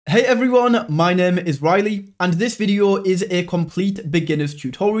Hey everyone, my name is Riley, and this video is a complete beginner's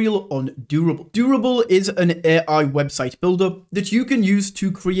tutorial on Doorable. Doorable is an AI website builder that you can use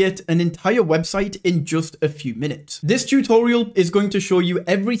to create an entire website in just a few minutes. This tutorial is going to show you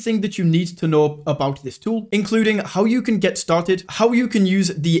everything that you need to know about this tool, including how you can get started, how you can use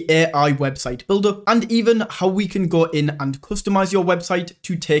the AI website builder, and even how we can go in and customize your website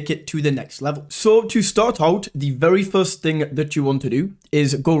to take it to the next level. So to start out, the very first thing that you want to do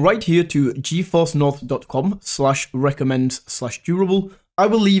is go right here to geforcenorth.com/recommends/Doorable. I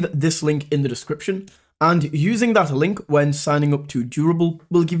will leave this link in the description, and using that link when signing up to Doorable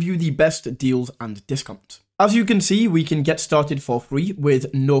will give you the best deals and discounts. As you can see, we can get started for free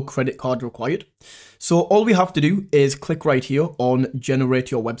with no credit card required. So all we have to do is click right here on generate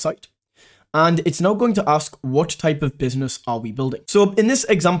your website. And it's now going to ask what type of business are we building. So in this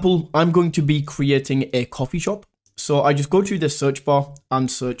example, I'm going to be creating a coffee shop. So I just go to the search bar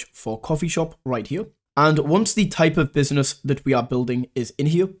and search for coffee shop right here. And once the type of business that we are building is in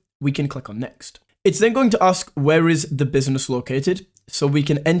here, we can click on next. It's then going to ask where is the business located. So we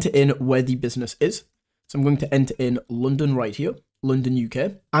can enter in where the business is. So I'm going to enter in London right here, London,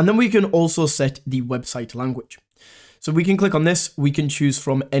 UK. And then we can also set the website language. So we can click on this. We can choose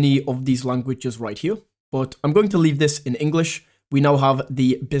from any of these languages right here, but I'm going to leave this in English. We now have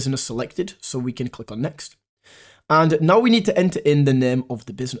the business selected, so we can click on next. And now we need to enter in the name of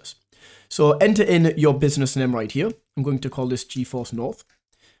the business. So enter in your business name right here. I'm going to call this GeForce North.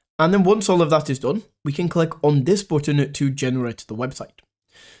 And then once all of that is done, we can click on this button to generate the website.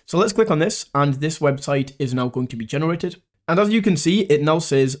 So let's click on this, and this website is now going to be generated. And as you can see, it now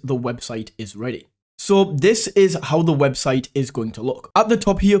says the website is ready. So this is how the website is going to look. At the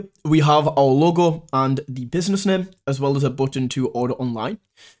top here, we have our logo and the business name, as well as a button to order online.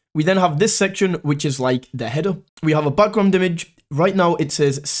 We then have this section, which is like the header. We have a background image. Right now it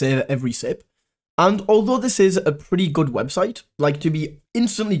says save every sip. And although this is a pretty good website, like to be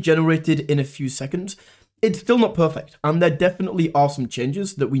instantly generated in a few seconds, it's still not perfect, and there definitely are some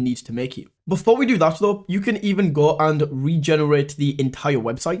changes that we need to make here. Before we do that though, you can even go and regenerate the entire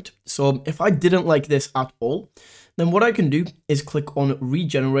website. So if I didn't like this at all, then what I can do is click on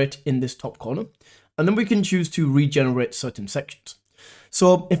regenerate in this top corner, and then we can choose to regenerate certain sections.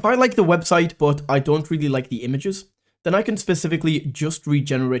 So if I like the website, but I don't really like the images, then I can specifically just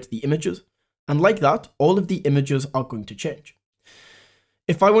regenerate the images. And like that, all of the images are going to change.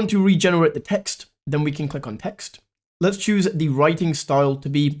 If I want to regenerate the text, then we can click on text. Let's choose the writing style to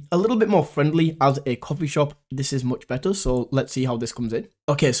be a little bit more friendly as a coffee shop. This is much better, so let's see how this comes in.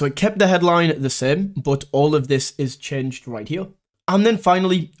 Okay, so it kept the headline the same, but all of this is changed right here. And then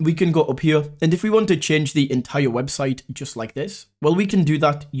finally, we can go up here, and if we want to change the entire website just like this, well, we can do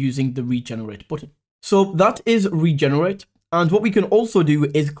that using the regenerate button. So that is regenerate, and what we can also do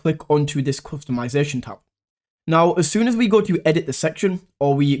is click onto this customization tab. Now, as soon as we go to edit the section,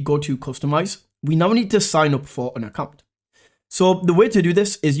 or we go to customize, we now need to sign up for an account. So the way to do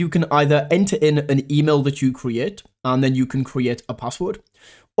this is you can either enter in an email that you create, and then you can create a password,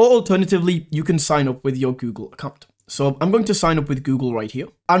 or alternatively, you can sign up with your Google account. So I'm going to sign up with Google right here.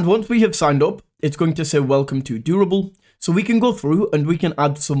 And once we have signed up, it's going to say welcome to Doorable. So we can go through and we can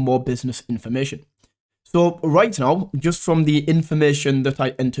add some more business information. So right now, just from the information that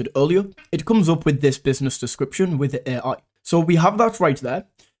I entered earlier, it comes up with this business description with the AI. So we have that right there.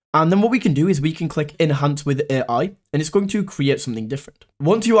 And then what we can do is we can click enhance with AI, and it's going to create something different.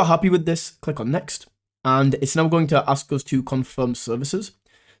 Once you are happy with this, click on next. And it's now going to ask us to confirm services.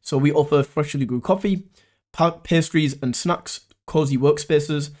 So we offer freshly brewed coffee, pastries and snacks, cozy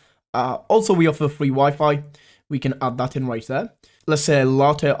workspaces. Also, we offer free Wi-Fi. We can add that in right there. Let's say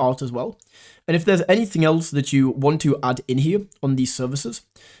latte art as well. And if there's anything else that you want to add in here on these services,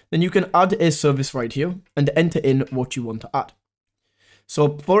 then you can add a service right here and enter in what you want to add.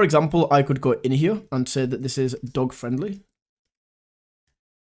 So for example, I could go in here and say that this is dog friendly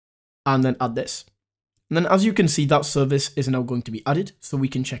and then add this. And then as you can see, that service is now going to be added, so we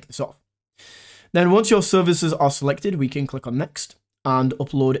can check this off. Then once your services are selected, we can click on next and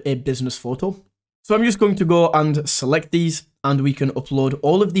upload a business photo. So I'm just going to go and select these, and we can upload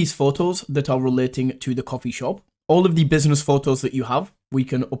all of these photos that are relating to the coffee shop. All of the business photos that you have, we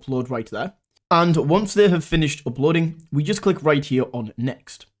can upload right there. And once they have finished uploading, we just click right here on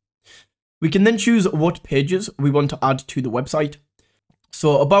next. We can then choose what pages we want to add to the website.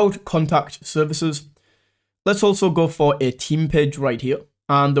 So about, contact, services. Let's also go for a team page right here,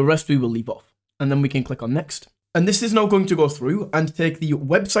 and the rest we will leave off. And then we can click on next. And this is now going to go through and take the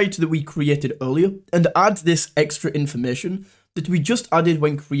website that we created earlier and add this extra information that we just added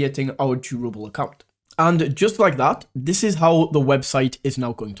when creating our Doorable account. And just like that, this is how the website is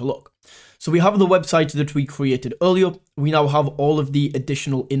now going to look. So we have the website that we created earlier. We now have all of the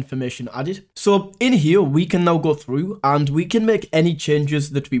additional information added. So in here, we can now go through and we can make any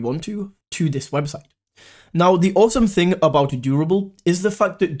changes that we want to this website. Now, the awesome thing about Durable is the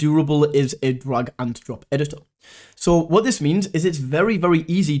fact that Durable is a drag and drop editor. So what this means is it's very, very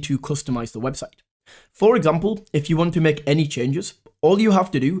easy to customize the website. For example, if you want to make any changes, all you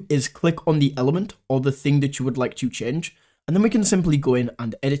have to do is click on the element or the thing that you would like to change, and then we can simply go in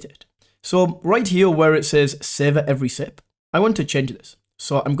and edit it. So right here where it says savor every sip, I want to change this.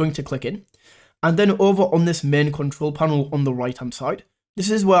 So I'm going to click in, and then over on this main control panel on the right hand side, this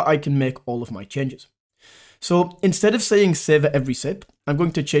is where I can make all of my changes. So instead of saying savor every sip, I'm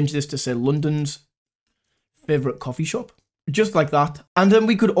going to change this to say London's favorite coffee shop, just like that. And then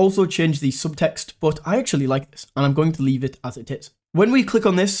we could also change the subtext, but I actually like this and I'm going to leave it as it is. When we click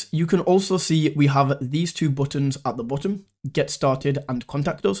on this, you can also see we have these two buttons at the bottom, Get Started and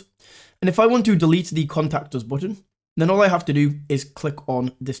Contact Us. And if I want to delete the Contact Us button, then all I have to do is click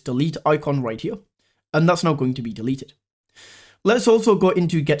on this delete icon right here, and that's now going to be deleted. Let's also go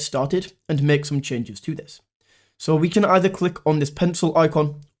into Get Started and make some changes to this. So we can either click on this pencil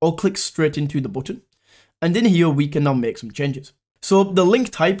icon or click straight into the button. And in here, we can now make some changes. So the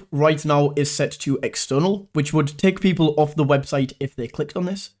link type right now is set to external, which would take people off the website if they clicked on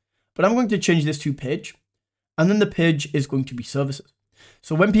this. But I'm going to change this to page, and then the page is going to be services.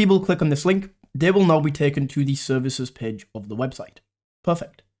 So when people click on this link, they will now be taken to the services page of the website.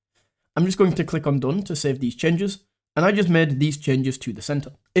 Perfect. I'm just going to click on done to save these changes, and I just made these changes to the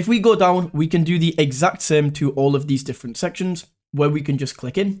center. If we go down, we can do the exact same to all of these different sections, where we can just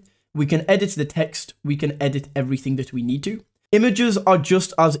click in, we can edit the text, we can edit everything that we need to. Images are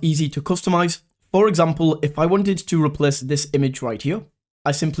just as easy to customize. For example, if I wanted to replace this image right here,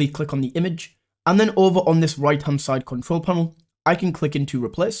 I simply click on the image, and then over on this right hand side control panel, I can click into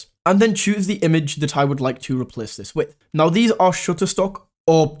replace, and then choose the image that I would like to replace this with. Now these are Shutterstock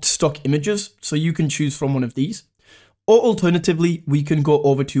or stock images, so you can choose from one of these. Or alternatively, we can go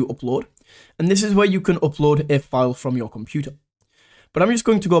over to upload, and this is where you can upload a file from your computer. But I'm just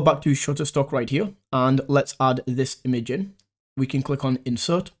going to go back to Shutterstock right here, and let's add this image in. We can click on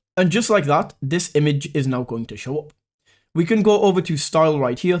insert, and just like that, this image is now going to show up. We can go over to style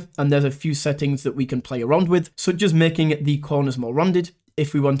right here, and there's a few settings that we can play around with, such as making the corners more rounded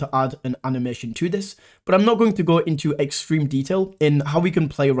if we want to add an animation to this, but I'm not going to go into extreme detail in how we can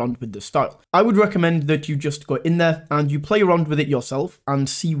play around with the style. I would recommend that you just go in there and you play around with it yourself and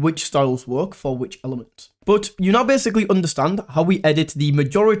see which styles work for which elements. But you now basically understand how we edit the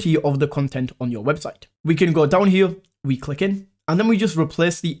majority of the content on your website. We can go down here, we click in, and then we just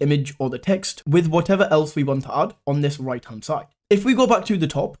replace the image or the text with whatever else we want to add on this right hand side. If we go back to the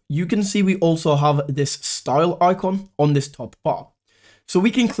top, you can see we also have this style icon on this top bar. So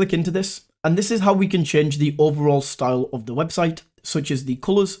we can click into this, and this is how we can change the overall style of the website, such as the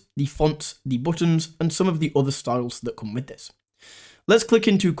colors, the fonts, the buttons, and some of the other styles that come with this. Let's click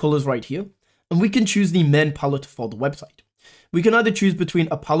into colors right here, and we can choose the main palette for the website. We can either choose between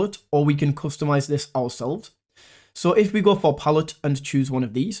a palette or we can customize this ourselves. So if we go for palette and choose one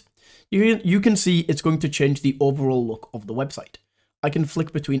of these, you can see it's going to change the overall look of the website. I can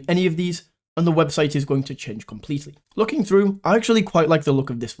flick between any of these, and the website is going to change completely. Looking through, I actually quite like the look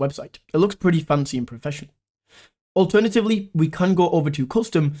of this website. It looks pretty fancy and professional. Alternatively, we can go over to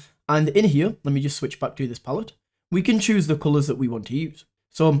custom, and in here, let me just switch back to this palette, we can choose the colors that we want to use.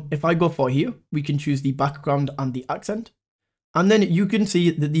 So if I go for here, we can choose the background and the accent, and then you can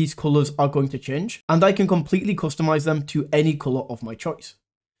see that these colors are going to change, and I can completely customize them to any color of my choice.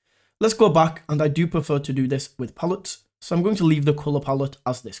 Let's go back, and I do prefer to do this with palettes, so I'm going to leave the color palette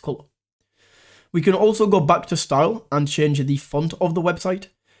as this color. We can also go back to style and change the font of the website.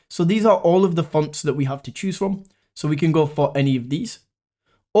 So these are all of the fonts that we have to choose from. So we can go for any of these.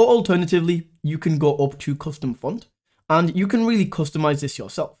 Or alternatively, you can go up to custom font, and you can really customize this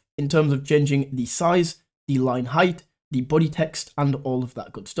yourself in terms of changing the size, the line height, the body text, and all of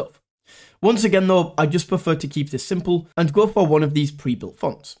that good stuff. Once again though, I just prefer to keep this simple and go for one of these pre-built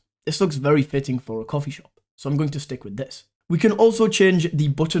fonts. This looks very fitting for a coffee shop, so I'm going to stick with this. We can also change the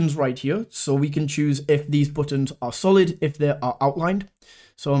buttons right here, so we can choose if these buttons are solid, if they are outlined.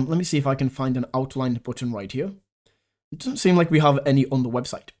 So let me see if I can find an outlined button right here. It doesn't seem like we have any on the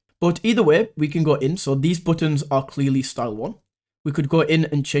website. But either way, we can go in, so these buttons are clearly style 1. We could go in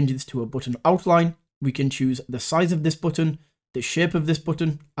and change this to a button outline. We can choose the size of this button, the shape of this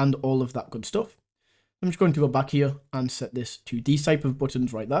button, and all of that good stuff. I'm just going to go back here and set this to these type of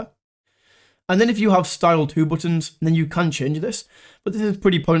buttons right there. And then if you have style to buttons, then you can change this, but this is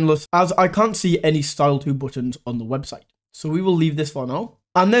pretty pointless as I can't see any style to buttons on the website. So we will leave this for now.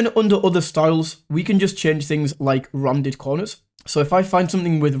 And then under other styles, we can just change things like rounded corners. So if I find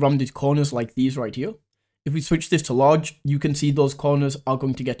something with rounded corners like these right here, if we switch this to large, you can see those corners are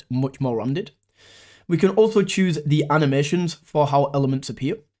going to get much more rounded. We can also choose the animations for how elements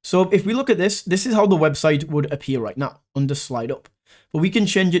appear. So if we look at this, this is how the website would appear right now under slide up. But we can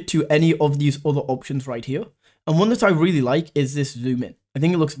change it to any of these other options right here. And one that I really like is this zoom in. I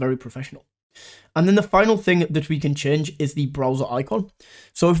think it looks very professional. And then the final thing that we can change is the browser icon.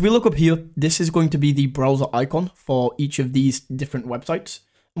 So if we look up here, this is going to be the browser icon for each of these different websites.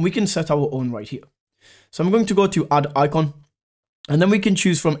 And we can set our own right here. So I'm going to go to add icon. And then we can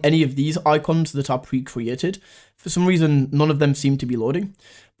choose from any of these icons that are pre-created. For some reason, none of them seem to be loading.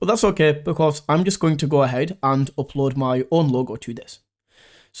 But that's okay because I'm just going to go ahead and upload my own logo to this.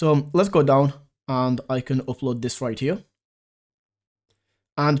 So let's go down and I can upload this right here.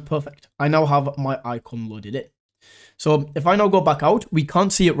 And perfect. I now have my icon loaded in. So if I now go back out, we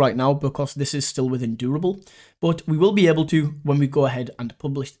can't see it right now because this is still within Durable, but we will be able to when we go ahead and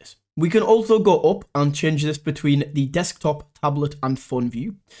publish this. We can also go up and change this between the desktop, tablet, and phone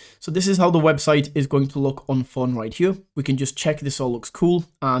view. So this is how the website is going to look on phone right here. We can just check this all looks cool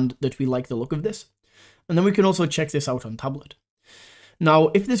and that we like the look of this. And then we can also check this out on tablet. Now,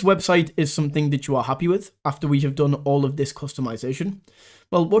 if this website is something that you are happy with after we have done all of this customization,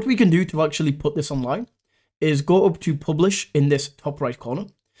 well, what we can do to actually put this online is go up to publish in this top right corner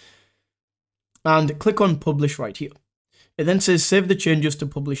and click on publish right here. It then says save the changes to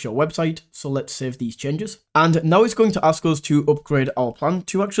publish your website. So let's save these changes. And now it's going to ask us to upgrade our plan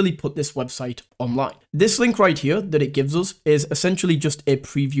to actually put this website online. This link right here that it gives us is essentially just a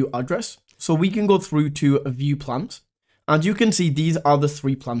preview address. So we can go through to view plans. And you can see these are the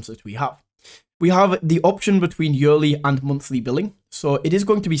 3 plans that we have. We have the option between yearly and monthly billing. So it is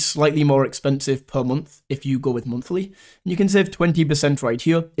going to be slightly more expensive per month if you go with monthly. And you can save 20% right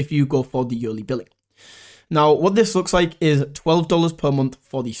here if you go for the yearly billing. Now, what this looks like is $12 per month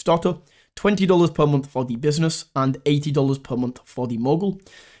for the starter, $20 per month for the business, and $80 per month for the mogul.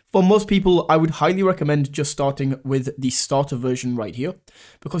 For most people, I would highly recommend just starting with the starter version right here,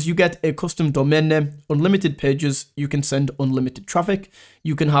 because you get a custom domain name, unlimited pages, you can send unlimited traffic,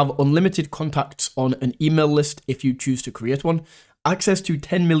 you can have unlimited contacts on an email list if you choose to create one, access to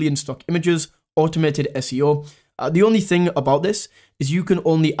 10 million stock images, automated SEO. The only thing about this is you can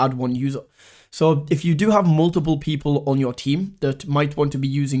only add 1 user. So if you do have multiple people on your team that might want to be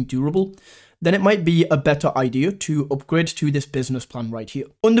using Durable, then it might be a better idea to upgrade to this business plan right here.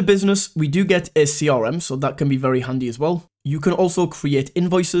 Under business, we do get a CRM, so that can be very handy as well. You can also create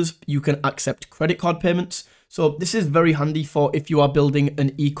invoices, you can accept credit card payments. So this is very handy for if you are building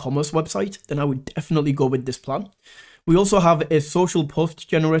an e-commerce website, then I would definitely go with this plan. We also have a social post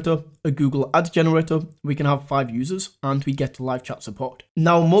generator, a Google Ads generator, we can have 5 users, and we get live chat support.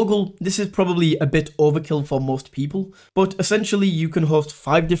 Now Mogul, this is probably a bit overkill for most people, but essentially you can host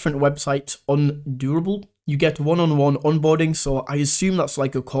 5 different websites on Durable. You get one-on-one onboarding, so I assume that's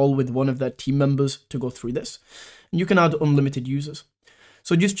like a call with one of their team members to go through this. And you can add unlimited users.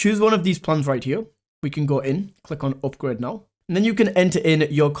 So just choose one of these plans right here. We can go in, click on upgrade now. And then you can enter in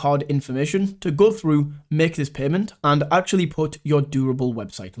your card information to go through, make this payment, and actually put your Durable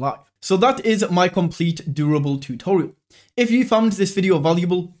website live. So that is my complete Durable tutorial. If you found this video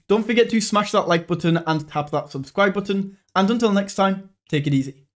valuable, don't forget to smash that like button and tap that subscribe button. And until next time, take it easy.